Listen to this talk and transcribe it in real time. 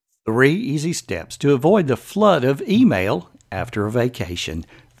3 easy steps to avoid the flood of email after a vacation.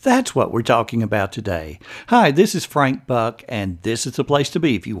 That's what we're talking about today. Hi, this is Frank Buck, and this is the place to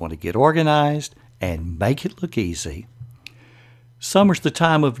be if you want to get organized and make it look easy. Summer's the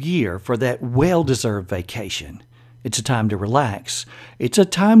time of year for that well-deserved vacation. It's a time to relax. It's a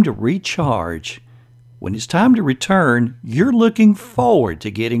time to recharge. When it's time to return, you're looking forward to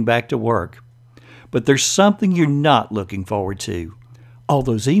getting back to work. But there's something you're not looking forward to. All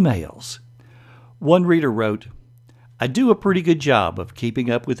those emails. One reader wrote, "I do a pretty good job of keeping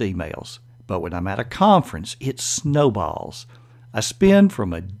up with emails, but when I'm at a conference, it snowballs. I spend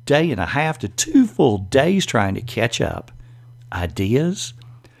from a day and a half to 2 full days trying to catch up." Ideas?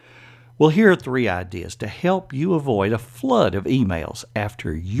 Well, here are 3 ideas to help you avoid a flood of emails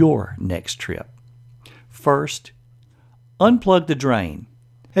after your next trip. First, unplug the drain.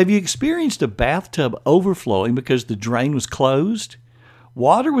 Have you experienced a bathtub overflowing because the drain was closed?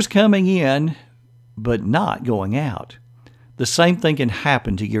 Water was coming in, but not going out. The same thing can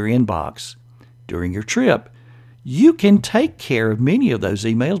happen to your inbox. During your trip, you can take care of many of those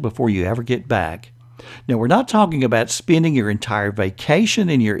emails before you ever get back. Now, we're not talking about spending your entire vacation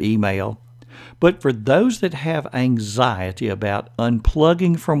in your email, but for those that have anxiety about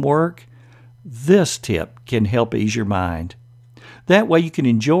unplugging from work, this tip can help ease your mind. That way you can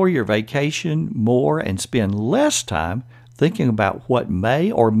enjoy your vacation more and spend less time thinking about what may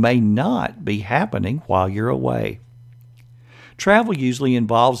or may not be happening while you're away. Travel usually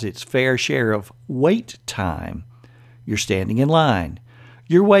involves its fair share of wait time. You're standing in line.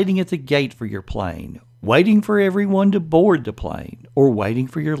 You're waiting at the gate for your plane, waiting for everyone to board the plane, or waiting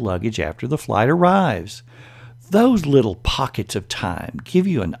for your luggage after the flight arrives. Those little pockets of time give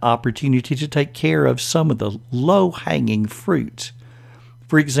you an opportunity to take care of some of the low-hanging fruit.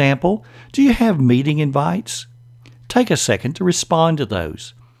 For example, do you have meeting invites? Take a second to respond to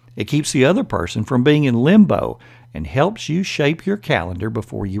those. It keeps the other person from being in limbo and helps you shape your calendar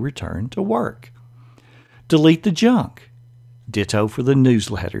before you return to work. Delete the junk. Ditto for the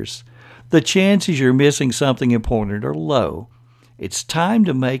newsletters. The chances you're missing something important are low. It's time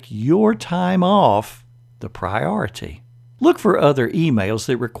to make your time off the priority. Look for other emails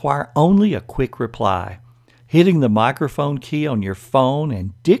that require only a quick reply. Hitting the microphone key on your phone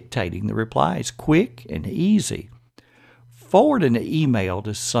and dictating the reply is quick and easy. Forward an email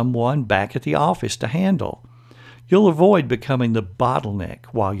to someone back at the office to handle. You'll avoid becoming the bottleneck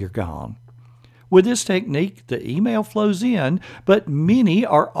while you're gone. With this technique, the email flows in, but many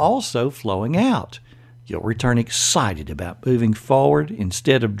are also flowing out. You'll return excited about moving forward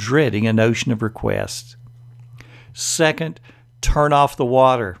instead of dreading an ocean of requests. Second, turn off the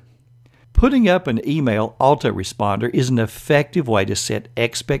water. Putting up an email autoresponder is an effective way to set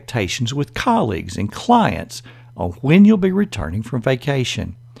expectations with colleagues and clients on when you'll be returning from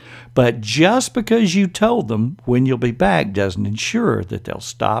vacation. But just because you told them when you'll be back doesn't ensure that they'll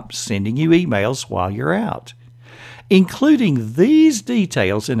stop sending you emails while you're out. Including these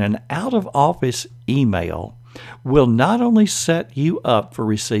details in an out-of-office email will not only set you up for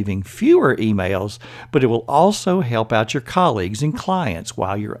receiving fewer emails, but it will also help out your colleagues and clients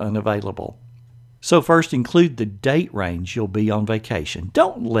while you're unavailable. So first, include the date range you'll be on vacation.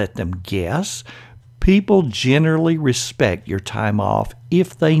 Don't let them guess. People generally respect your time off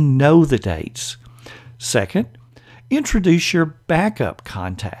if they know the dates. Second, introduce your backup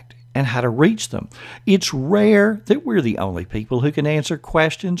contact and how to reach them. It's rare that we're the only people who can answer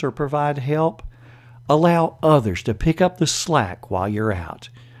questions or provide help. Allow others to pick up the slack while you're out.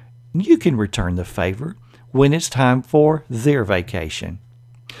 You can return the favor when it's time for their vacation.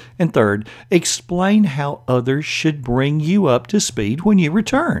 And third, explain how others should bring you up to speed when you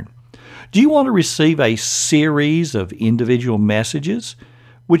return. Do you want to receive a series of individual messages?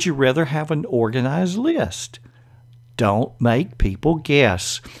 Would you rather have an organized list? Don't make people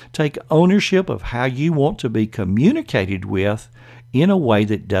guess. Take ownership of how you want to be communicated with in a way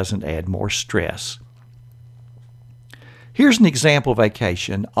that doesn't add more stress. Here's an example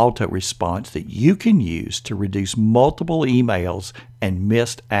vacation auto-response that you can use to reduce multiple emails and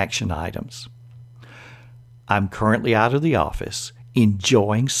missed action items. I'm currently out of the office,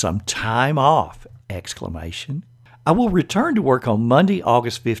 enjoying some time off! I will return to work on Monday,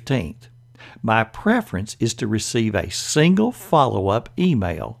 August 15th. My preference is to receive a single follow-up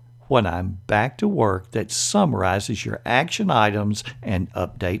email when I'm back to work that summarizes your action items and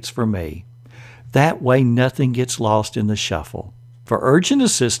updates for me. That way nothing gets lost in the shuffle. For urgent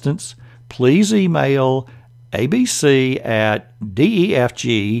assistance, please email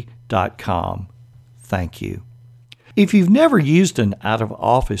abc@defg.com. Thank you. If you've never used an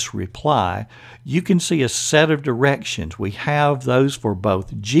out-of-office reply, you can see a set of directions. We have those for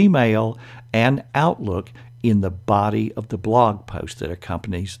both Gmail and Outlook in the body of the blog post that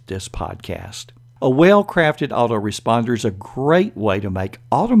accompanies this podcast. A well-crafted autoresponder is a great way to make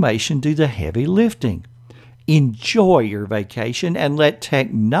automation do the heavy lifting. Enjoy your vacation and let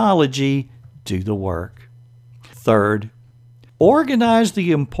technology do the work. Third, organize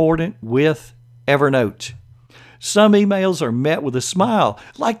the important with Evernote. Some emails are met with a smile,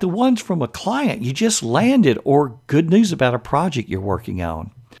 like the ones from a client you just landed or good news about a project you're working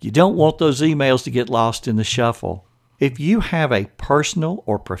on. You don't want those emails to get lost in the shuffle. If you have a personal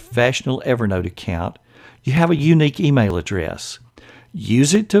or professional Evernote account, you have a unique email address.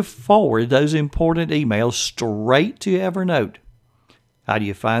 Use it to forward those important emails straight to Evernote. How do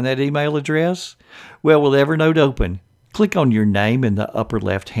you find that email address? Well, with Evernote open, click on your name in the upper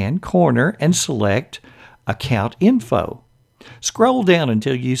left-hand corner and select Account Info. Scroll down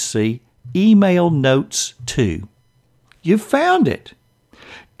until you see Email Notes To. You've found it.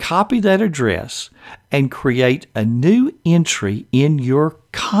 Copy that address and create a new entry in your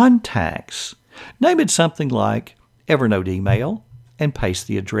contacts. Name it something like Evernote Email and paste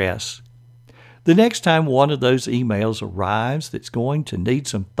the address. The next time one of those emails arrives that's going to need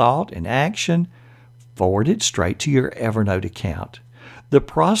some thought and action, forward it straight to your Evernote account. The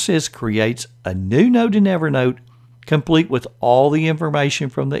process creates a new note in Evernote, complete with all the information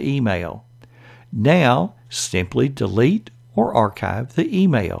from the email. Now, simply delete or archive the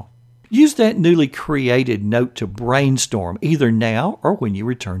email. Use that newly created note to brainstorm either now or when you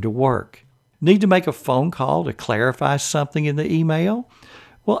return to work. Need to make a phone call to clarify something in the email?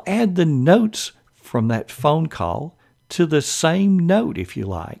 Well, add the notes from that phone call to the same note if you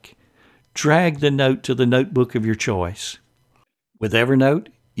like. Drag the note to the notebook of your choice. With Evernote,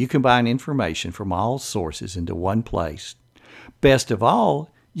 you combine information from all sources into one place. Best of all,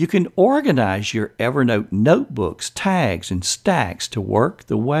 you can organize your Evernote notebooks, tags, and stacks to work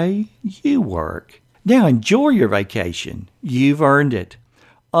the way you work. Now enjoy your vacation. You've earned it.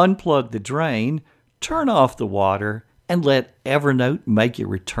 Unplug the drain, turn off the water, and let Evernote make your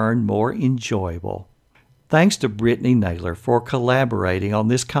return more enjoyable. Thanks to Brittany Naylor for collaborating on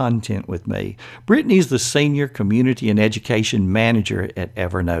this content with me. Brittany is the Senior Community and Education Manager at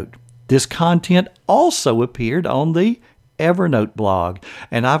Evernote. This content also appeared on the Evernote blog,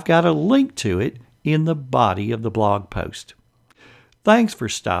 and I've got a link to it in the body of the blog post. Thanks for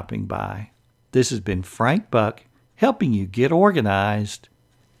stopping by. This has been Frank Buck helping you get organized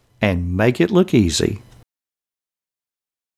and make it look easy.